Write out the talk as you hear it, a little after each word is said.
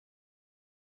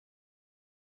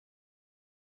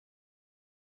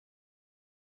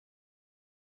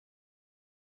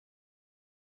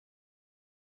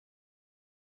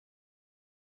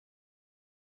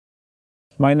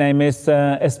My name is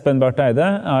Espen Barth Eide.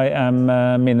 I am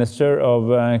Minister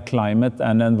of Climate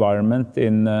and Environment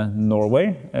in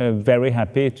Norway. Very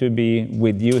happy to be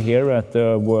with you here at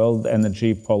the World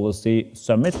Energy Policy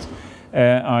Summit.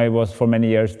 I was for many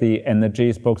years the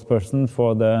energy spokesperson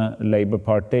for the Labour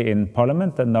Party in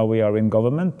Parliament, and now we are in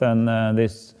government, and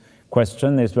this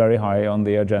question is very high on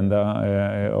the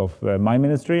agenda of my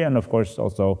ministry, and of course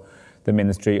also the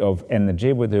Ministry of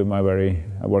Energy, with whom I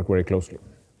work very closely.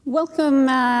 Welcome,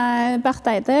 Barth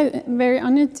Eide. Very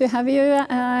honored to have you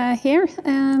here.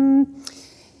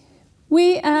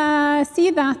 We see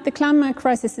that the climate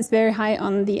crisis is very high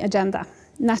on the agenda,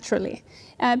 naturally.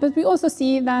 But we also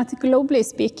see that, globally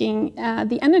speaking,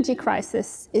 the energy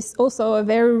crisis is also a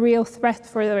very real threat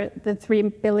for the 3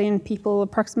 billion people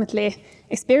approximately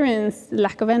experience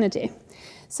lack of energy.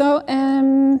 So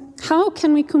how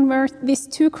can we convert these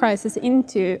two crises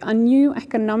into a new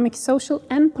economic, social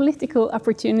and political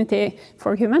opportunity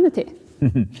for humanity?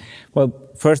 Well,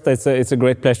 first, it's a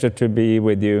great pleasure to be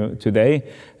with you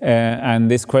today. And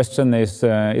this question is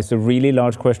a really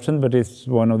large question, but it's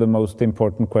one of the most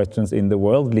important questions in the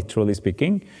world, literally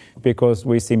speaking, because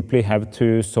we simply have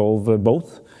to solve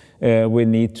both. We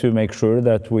need to make sure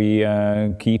that we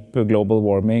keep global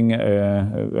warming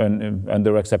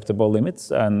under acceptable limits,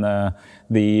 and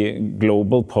the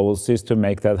global policies to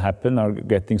make that happen are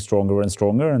getting stronger and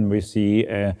stronger, and we see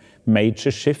a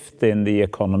major shift in the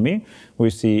economy.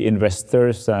 We see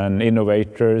investors and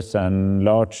innovators and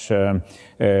large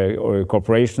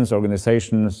corporations,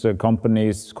 organizations,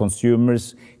 companies,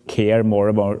 consumers care more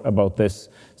about this.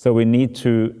 So we need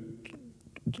to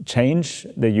change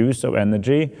the use of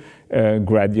energy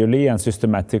gradually and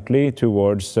systematically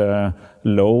towards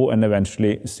low and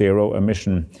eventually zero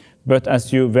emission. But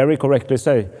as you very correctly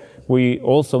say, we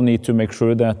also need to make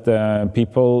sure that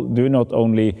people do not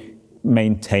only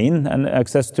maintain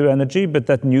access to energy, but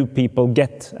that new people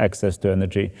get access to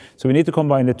energy. So we need to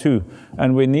combine the two,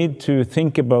 and we need to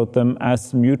think about them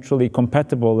as mutually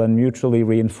compatible and mutually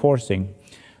reinforcing.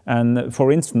 And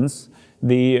for instance,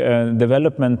 the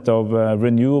development of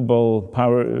renewable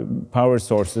power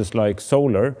sources like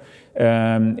solar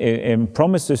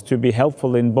promises to be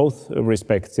helpful in both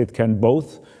respects. It can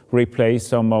both replace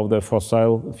some of the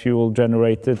fossil fuel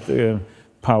generated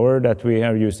power that we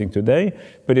are using today,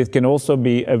 but it can also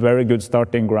be a very good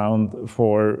starting ground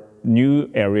for new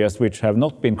areas which have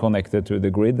not been connected to the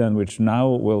grid and which now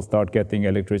will start getting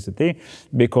electricity,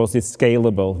 because it's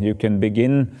scalable. You can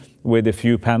begin with a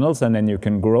few panels and then you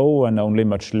can grow, and only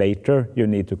much later you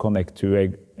need to connect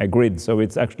to a grid. So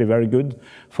it's actually very good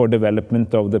for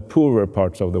development of the poorer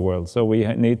parts of the world. So we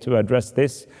need to address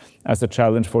this as a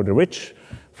challenge for the rich,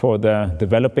 for the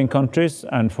developing countries,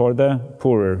 and for the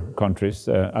poorer countries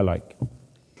alike.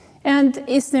 And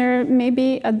is there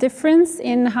maybe a difference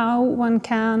in how one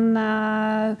can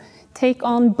take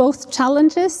on both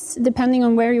challenges depending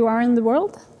on where you are in the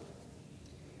world?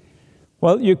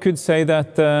 Well, you could say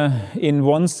that in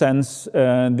one sense,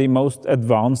 the most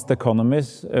advanced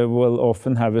economies will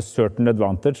often have a certain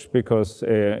advantage, because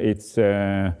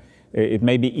it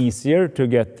may be easier to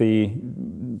get the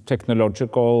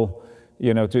technological,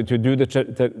 to do the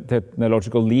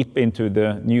technological leap into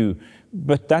the new.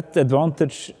 But that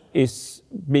advantage is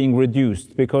being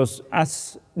reduced, because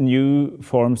as new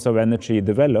forms of energy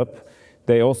develop,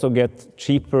 they also get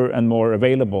cheaper and more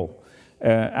available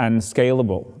and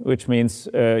scalable, which means,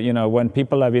 when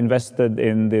people have invested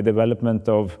in the development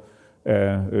of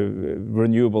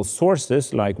renewable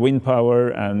sources like wind power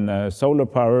and solar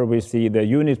power, we see the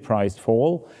unit price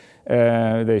fall.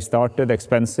 They started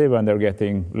expensive and they're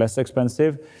getting less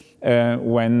expensive.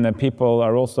 When people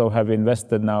have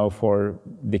invested now for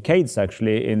decades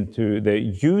actually into the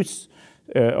use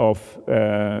of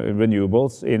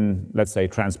renewables in, let's say,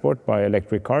 transport by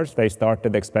electric cars. They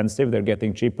started expensive, they're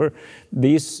getting cheaper.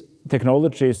 These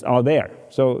technologies are there.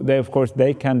 So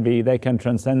they can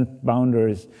transcend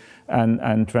boundaries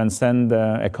and transcend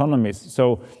economies.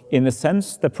 So in a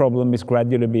sense, the problem is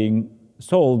gradually being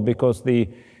solved, because the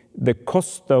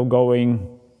cost of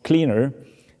going cleaner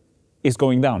is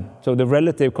going down. So the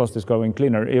relative cost is going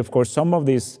cleaner. Of course, some of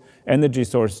these energy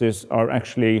sources are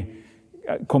actually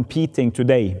competing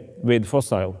today with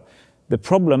fossil. The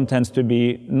problem tends to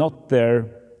be not their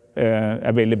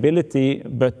availability,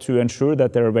 but to ensure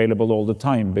that they're available all the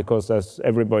time, because as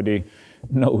everybody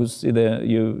knows,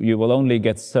 you will only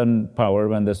get sun power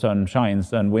when the sun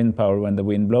shines and wind power when the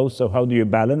wind blows. So how do you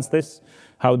balance this?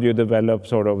 How do you develop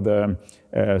sort of the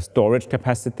storage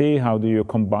capacity? How do you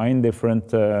combine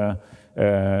different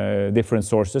different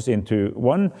sources into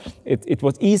one. It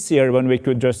was easier when we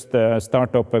could just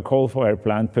start up a coal-fired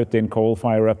plant, put in coal,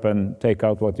 fire up, and take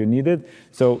out what you needed.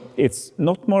 So it's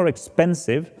not more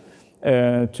expensive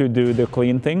to do the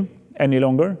clean thing any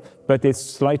longer, but it's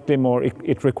slightly more,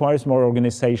 it requires more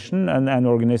organization and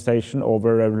organization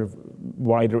over a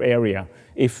wider area.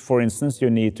 If, for instance, you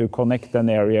need to connect an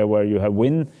area where you have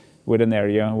wind with an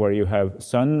area where you have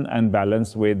sun and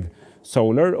balance with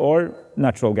solar or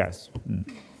natural gas.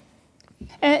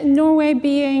 Norway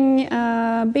being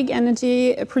a big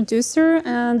energy producer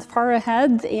and far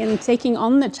ahead in taking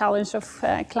on the challenge of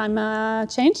climate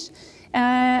change,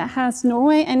 has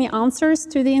Norway any answers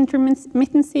to the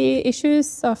intermittency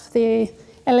issues of the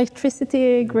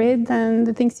electricity grid and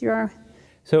the things you are?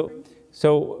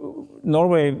 So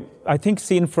Norway, I think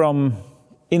seen from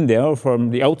India or from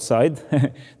the outside,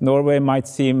 Norway might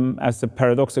seem as a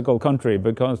paradoxical country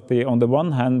because on the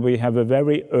one hand we have a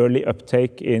very early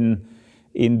uptake in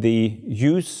the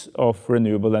use of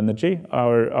renewable energy.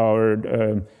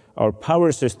 Our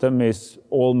power system is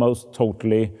almost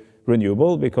totally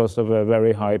renewable because of a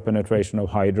very high penetration of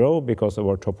hydro, because of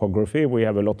our topography. We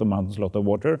have a lot of mountains, a lot of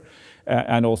water,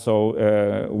 and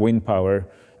also wind power.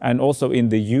 And also in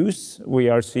the use, we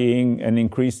are seeing an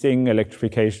increasing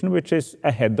electrification, which is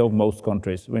ahead of most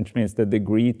countries, which means the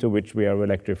degree to which we are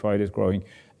electrified is growing.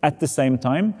 At the same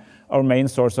time, our main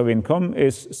source of income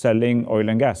is selling oil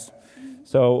and gas.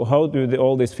 So how do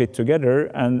all this fit together?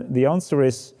 And the answer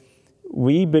is,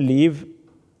 we believe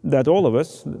that all of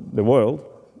us, the world,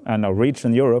 and our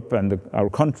region, Europe, and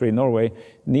our country, Norway,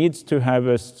 needs to have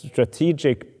a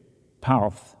strategic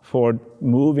path for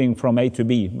moving from A to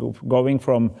B, going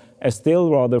from a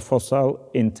still rather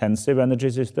fossil-intensive energy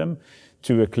system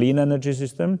to a clean energy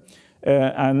system.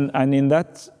 And in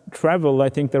that travel, I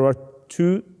think there are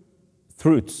two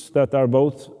truths that are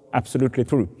both absolutely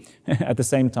true at the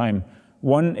same time.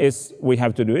 One is we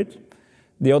have to do it.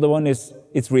 The other one is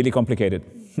it's really complicated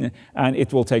and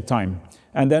it will take time.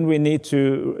 And then we need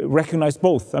to recognize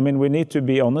both. I mean, we need to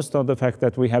be honest on the fact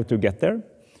that we have to get there.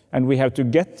 And we have to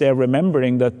get there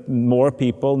remembering that more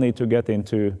people need to get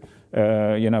into,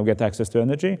 get access to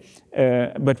energy.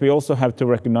 But we also have to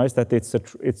recognize that it's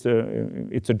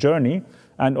a journey.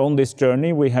 And on this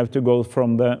journey, we have to go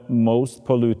from the most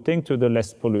polluting to the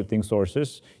less polluting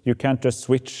sources. You can't just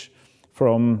switch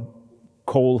from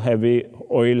coal-heavy,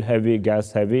 oil-heavy,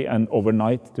 gas-heavy, and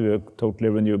overnight to a totally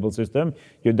renewable system.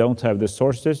 You don't have the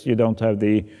sources, you don't have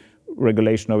the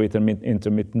regulation of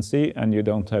intermittency, and you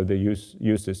don't have the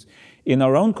uses. In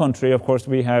our own country, of course,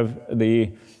 we have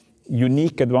the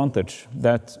unique advantage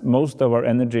that most of our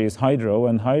energy is hydro,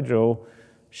 and hydro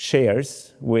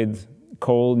shares with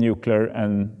coal, nuclear,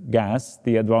 and gas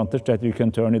the advantage that you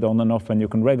can turn it on and off and you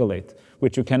can regulate,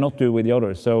 which you cannot do with the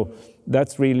others. So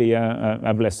that's really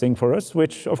a blessing for us,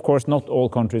 which of course not all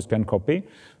countries can copy.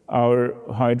 Our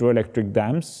hydroelectric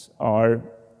dams are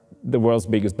the world's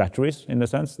biggest batteries, in a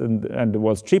sense, and the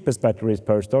world's cheapest batteries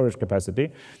per storage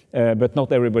capacity, but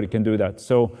not everybody can do that.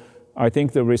 So I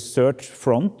think the research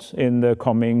front in the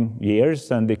coming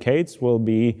years and decades will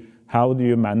be how do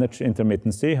you manage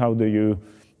intermittency, how do you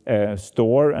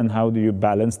store, and how do you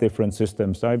balance different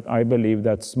systems. I believe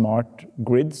that smart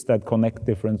grids that connect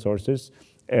different sources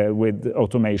with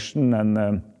automation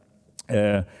and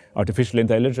artificial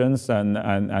intelligence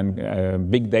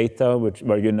and big data,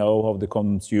 where you know how the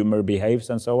consumer behaves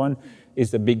and so on,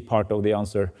 is a big part of the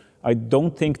answer. I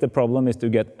don't think the problem is to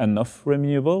get enough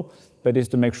renewable, but is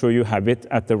to make sure you have it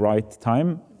at the right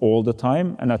time, all the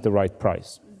time, and at the right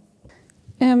price.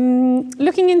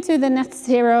 Looking into the net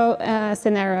zero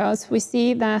scenarios, we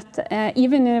see that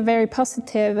even in a very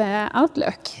positive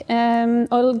outlook,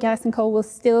 oil, gas, and coal will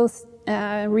still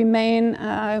remain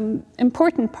an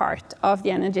important part of the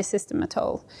energy system at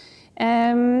all.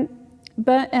 And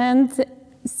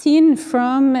seen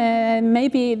from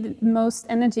maybe the most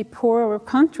energy poor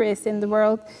countries in the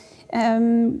world,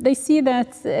 they see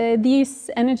that these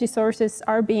energy sources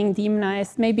are being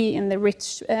demonized, maybe in the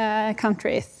rich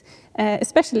countries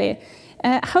especially.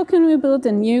 How can we build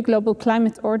a new global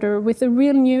climate order with a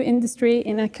real new industry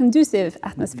in a conducive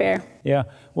atmosphere? Yeah,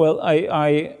 well,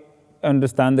 I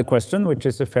understand the question, which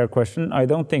is a fair question. I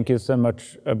don't think it's so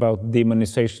much about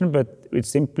demonization, but it's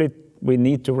simply we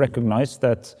need to recognize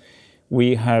that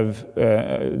we have,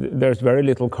 there's very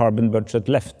little carbon budget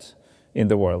left in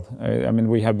the world. I mean,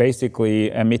 we have basically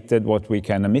emitted what we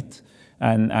can emit,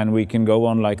 and we can go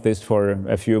on like this for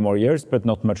a few more years, but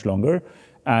not much longer.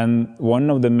 And one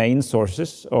of the main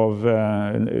sources of,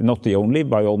 not the only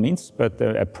by all means, but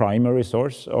a primary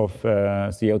source of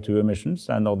CO2 emissions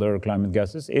and other climate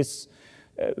gases is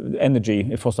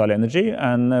energy, fossil energy,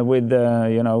 and with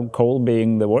coal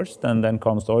being the worst, and then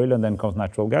comes oil, and then comes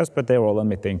natural gas, but they're all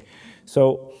emitting.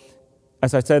 So,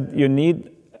 as I said, you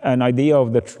need an idea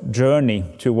of the journey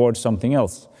towards something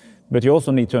else, but you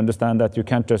also need to understand that you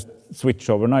can't just switch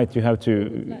overnight. You have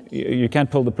to, you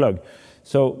can't pull the plug.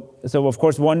 So of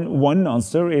course, one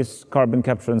answer is carbon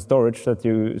capture and storage, that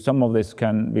some of this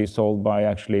can be solved by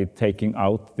actually taking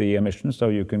out the emissions, so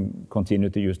you can continue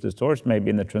to use the storage, maybe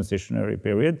in a transitionary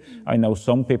period. I know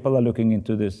some people are looking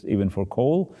into this even for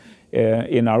coal.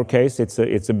 In our case, it's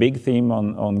a big theme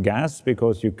on gas,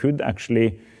 because you could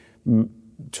actually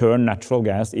turn natural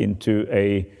gas into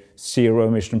a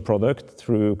zero-emission product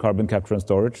through carbon capture and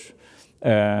storage.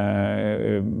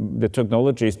 The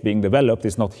technology is being developed.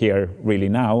 It's not here really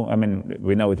now. I mean,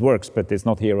 we know it works, but it's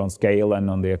not here on scale and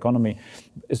on the economy.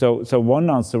 So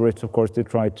one answer is, of course, to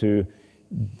try to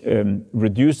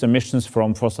reduce emissions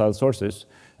from fossil sources,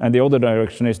 and the other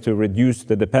direction is to reduce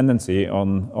the dependency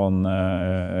on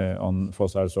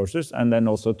fossil sources, and then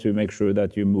also to make sure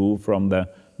that you move from the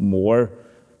more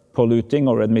polluting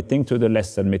or emitting to the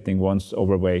less emitting ones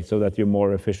over way, so that you're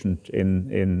more efficient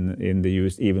in the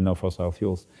use even of fossil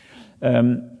fuels.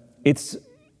 It's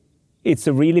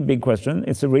a really big question.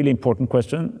 It's a really important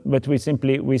question, but we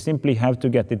simply have to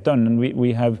get it done. And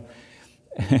we have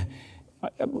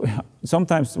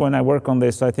sometimes when I work on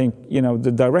this, I think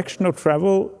the direction of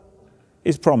travel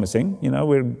is promising.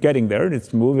 We're getting there.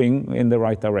 It's moving in the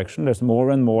right direction. There's more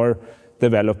and more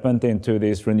development into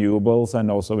these renewables and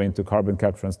also into carbon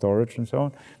capture and storage and so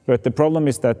on. But the problem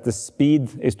is that the speed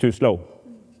is too slow.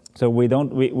 So we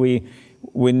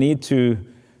need to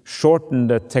shorten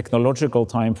the technological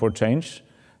time for change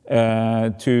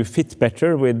to fit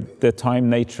better with the time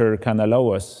nature can allow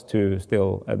us to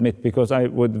still admit. Because I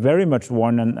would very much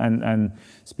warn, and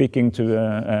speaking to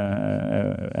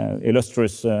an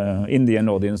illustrious Indian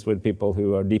audience with people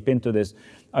who are deep into this,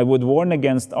 I would warn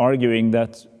against arguing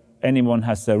that anyone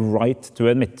has a right to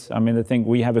admit. I mean, I think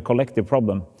we have a collective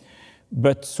problem.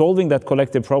 But solving that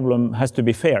collective problem has to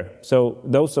be fair. So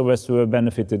those of us who have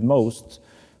benefited most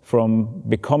from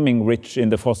becoming rich in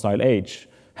the fossil age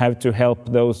have to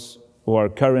help those who are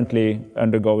currently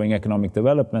undergoing economic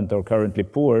development or currently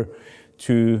poor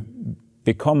to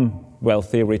become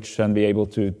wealthy, rich, and be able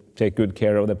to take good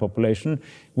care of the population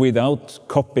without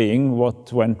copying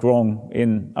what went wrong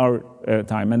in our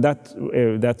time. And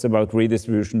that's about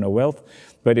redistribution of wealth,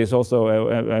 but it's also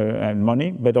and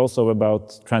money, but also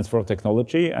about transfer of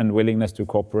technology and willingness to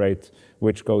cooperate,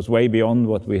 which goes way beyond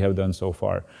what we have done so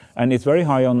far. And it's very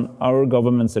high on our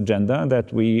government's agenda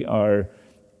that we are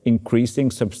increasing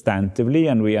substantively,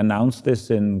 and we announced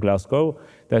this in Glasgow,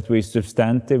 that we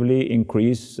substantively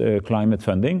increase climate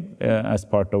funding as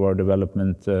part of our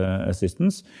development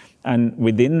assistance. And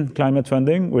within climate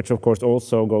funding, which of course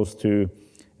also goes to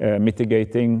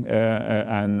mitigating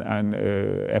and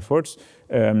efforts,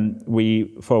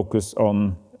 we focus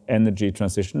on energy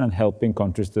transition and helping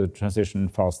countries to transition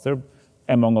faster,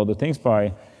 among other things,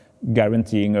 by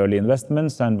guaranteeing early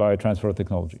investments and by transfer of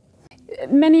technology.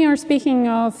 Many are speaking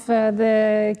of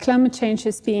the climate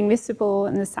changes being visible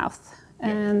in the south.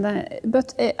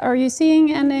 But are you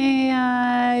seeing any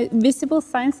visible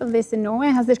signs of this in Norway?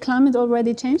 Has the climate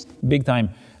already changed? Big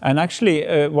time. And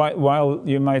actually, while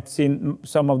you might see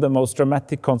some of the most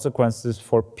dramatic consequences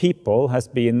for people has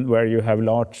been where you have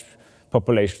large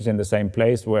populations in the same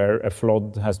place, where a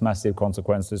flood has massive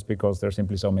consequences because there are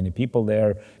simply so many people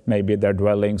there. Maybe their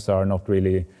dwellings are not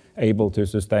really able to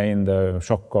sustain the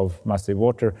shock of massive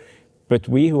water. But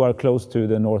we who are close to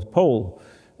the North Pole,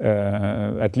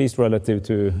 at least relative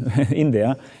to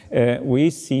India, we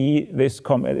see this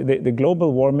the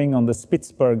global warming on the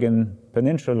Spitsbergen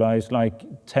Peninsula is like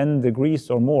 10 degrees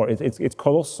or more. It's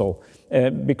colossal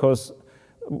because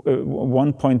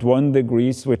 1.1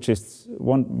 degrees, which is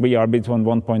we are between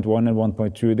 1.1 and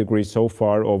 1.2 degrees so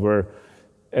far over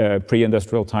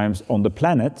pre-industrial times on the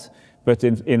planet. But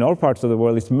in our parts of the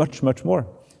world, it's much, much more.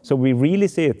 So we really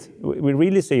see it. We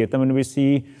really see it. I mean, we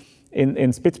see in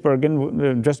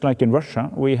Spitsbergen, just like in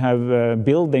Russia, we have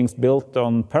buildings built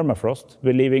on permafrost,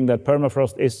 believing that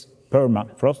permafrost is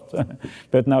permafrost.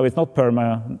 But now it's not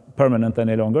permanent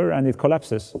any longer, and it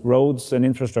collapses. Roads and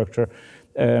infrastructure.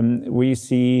 We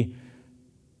see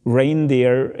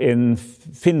reindeer in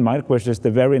Finnmark, which is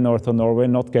the very north of Norway,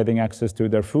 not getting access to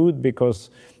their food because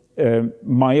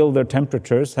milder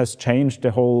temperatures has changed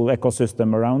the whole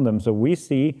ecosystem around them. So we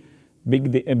see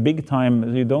big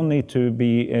time. You don't need to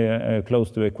be close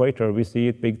to equator. We see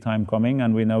it big time coming,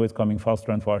 and we know it's coming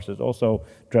faster and faster. Also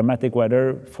dramatic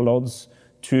weather, floods,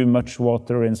 too much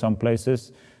water in some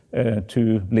places,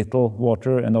 too little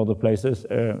water in other places,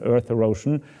 earth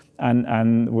erosion,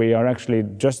 and we are actually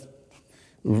just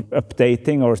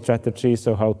updating our strategies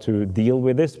of how to deal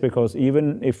with this, because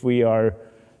even if we are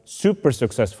super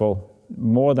successful,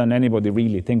 more than anybody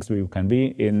really thinks we can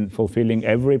be in fulfilling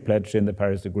every pledge in the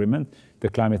Paris Agreement, the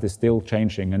climate is still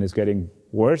changing and is getting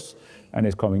worse and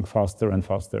is coming faster and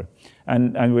faster.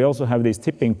 And we also have these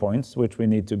tipping points which we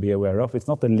need to be aware of. It's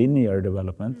not a linear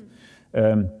development.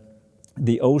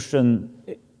 The ocean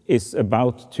is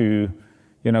about to,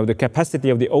 the capacity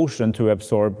of the ocean to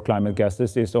absorb climate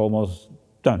gases is almost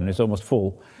done, it's almost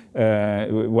full.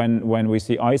 When we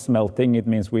see ice melting, it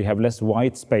means we have less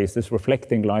white spaces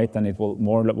reflecting light, and it will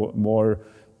more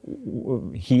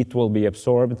heat will be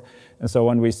absorbed. And so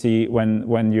when we see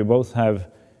when you both have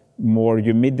more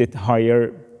humidity,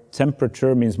 higher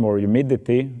temperature means more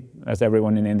humidity, as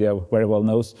everyone in India very well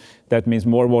knows. That means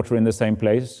more water in the same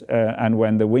place. And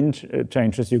when the wind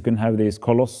changes, you can have these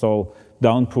colossal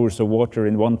downpours of water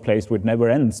in one place which never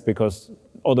ends, because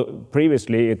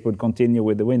previously it would continue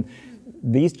with the wind.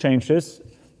 These changes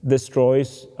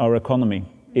destroys our economy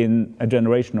in a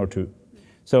generation or two.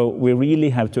 So we really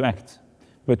have to act.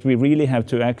 But we really have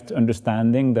to act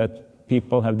understanding that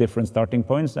people have different starting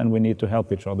points and we need to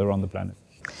help each other on the planet.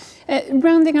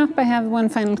 Rounding up, I have one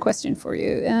final question for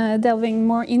you, delving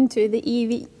more into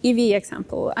the EV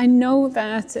example. I know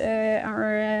that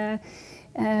our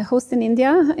host in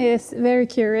India is very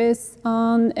curious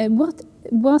on what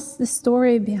was the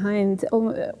story behind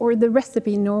or the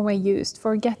recipe Norway used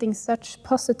for getting such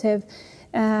positive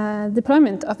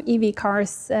deployment of EV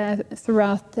cars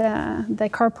throughout the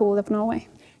car pool of Norway.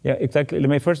 Yeah, exactly. Let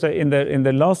me first say, in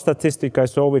the last statistic I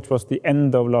saw, which was the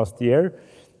end of last year,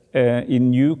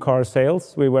 in new car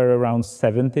sales, we were around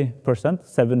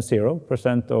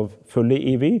 70% of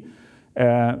fully EV.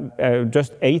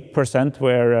 Just 8%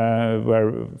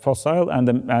 were fossil,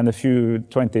 and a few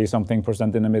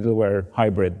 20-something% in the middle were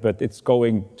hybrid, but it's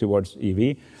going towards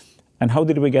EV. And how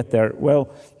did we get there? Well,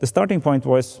 the starting point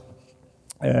was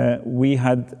we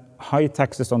had high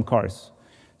taxes on cars.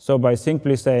 So by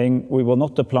simply saying we will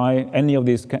not apply any of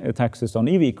these taxes on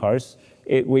EV cars,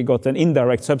 we got an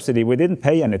indirect subsidy. We didn't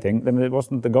pay anything.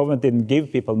 The government didn't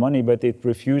give people money, but it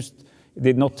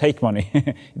did not take money.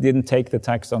 It didn't take the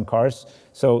tax on cars.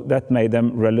 So that made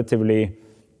them relatively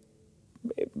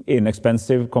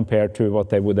inexpensive compared to what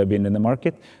they would have been in the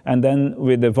market. And then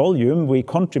with the volume, we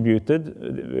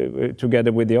contributed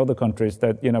together with the other countries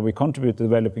that, we contributed to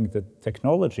developing the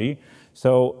technology.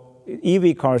 So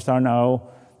EV cars are now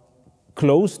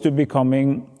close to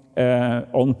becoming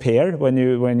on par when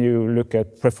you look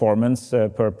at performance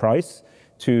per price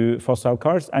to fossil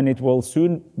cars, and it will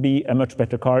soon be a much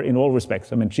better car in all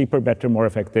respects. I mean, cheaper, better, more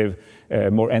effective,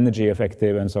 more energy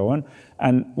effective, and so on.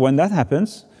 And when that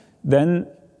happens, then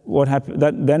what I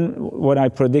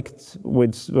predict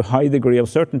with a high degree of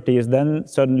certainty is then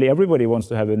suddenly everybody wants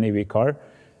to have an EV car,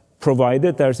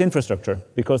 provided there's infrastructure,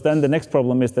 because then the next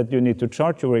problem is that you need to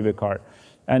charge your EV car.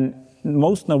 And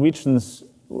most Norwegians,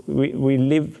 we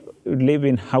live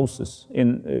in houses,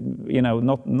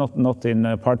 not in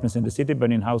apartments in the city,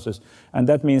 but in houses. And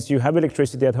that means you have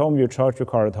electricity at home, you charge your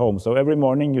car at home. So every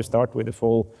morning you start with a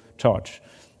full charge.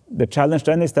 The challenge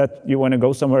then is that you want to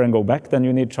go somewhere and go back, then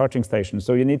you need charging stations.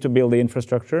 So you need to build the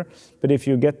infrastructure. But if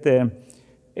you get the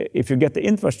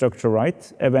infrastructure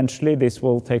right, eventually this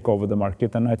will take over the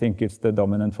market, and I think it's the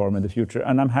dominant form in the future.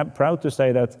 And I'm proud to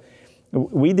say that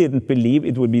we didn't believe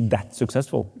it would be that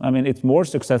successful. I mean, it's more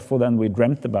successful than we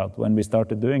dreamt about when we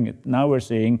started doing it. Now we're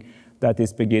seeing that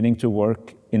it's beginning to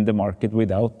work in the market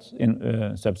without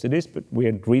subsidies, but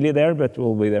we're really there, but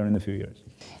we'll be there in a few years.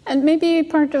 And maybe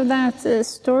part of that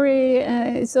story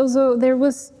is also there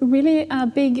was really a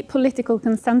big political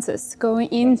consensus going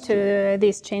into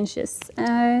these changes.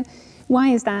 Why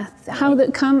is that? How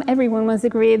come everyone was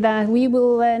agreed that we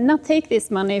will not take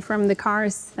this money from the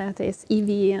cars that is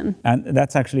EV? And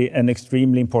that's actually an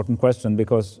extremely important question,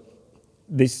 because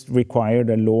this required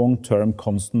a long-term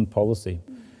constant policy.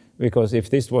 Because if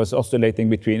this was oscillating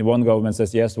between one government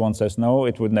says yes, one says no,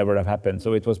 it would never have happened.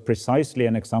 So it was precisely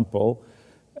an example,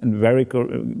 and very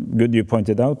good you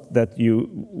pointed out, that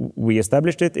we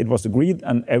established it, it was agreed,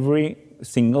 and every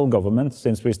single government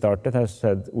since we started has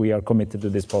said we are committed to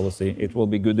this policy, it will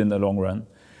be good in the long run.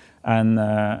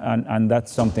 And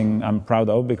that's something I'm proud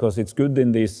of, because it's good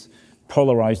in these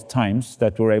polarized times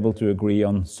that we're able to agree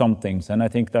on some things. And I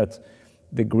think that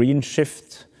the green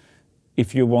shift,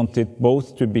 if you want it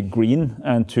both to be green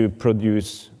and to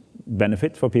produce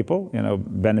benefit for people,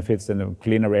 benefits in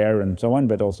cleaner air and so on,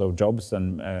 but also jobs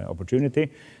and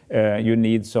opportunity. You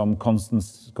need some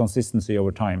consistency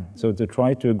over time. So to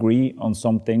try to agree on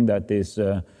something that is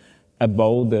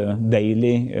above the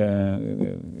daily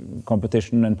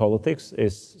competition and politics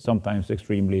is sometimes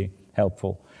extremely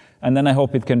helpful. And then I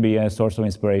hope it can be a source of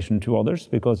inspiration to others,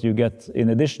 because you get, in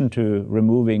addition to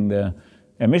removing the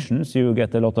emissions, you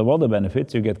get a lot of other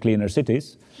benefits. You get cleaner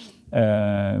cities.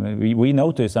 We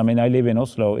notice, I mean, I live in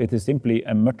Oslo, it is simply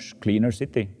a much cleaner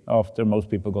city after most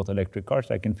people got electric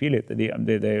cars. I can feel it.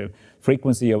 The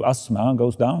frequency of asthma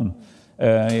goes down.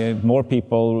 More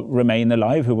people remain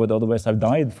alive who would otherwise have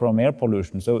died from air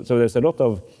pollution. So there's a lot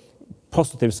of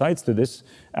positive sides to this,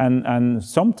 and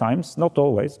sometimes, not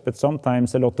always, but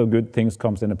sometimes a lot of good things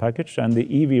comes in a package, and the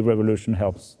EV revolution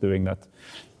helps doing that.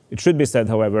 It should be said,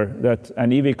 however, that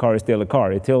an EV car is still a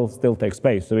car. It still takes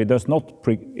space, so it does not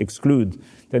exclude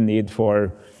the need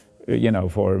for,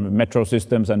 for metro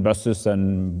systems and buses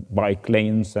and bike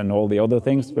lanes and all the other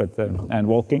things, and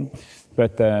walking.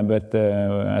 But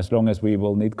as long as we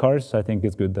will need cars, I think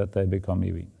it's good that they become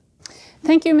EV.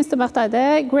 Thank you, Mr. Barth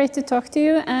Eide. Great to talk to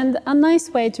you, and a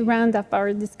nice way to round up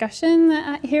our discussion,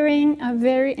 hearing a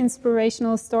very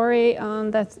inspirational story on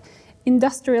that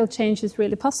industrial change is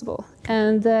really possible.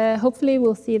 And hopefully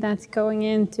we'll see that going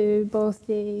into both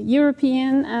the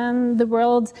European and the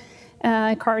world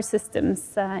car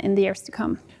systems in the years to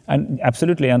come. And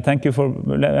absolutely, and thank you for,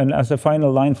 and as a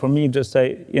final line for me, just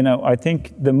say, I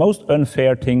think the most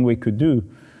unfair thing we could do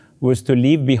was to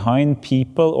leave behind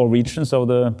people or regions of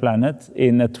the planet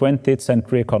in a 20th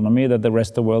century economy that the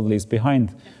rest of the world leaves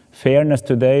behind. Fairness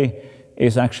today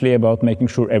is actually about making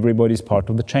sure everybody's part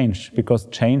of the change, because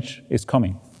change is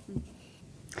coming.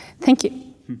 Thank you.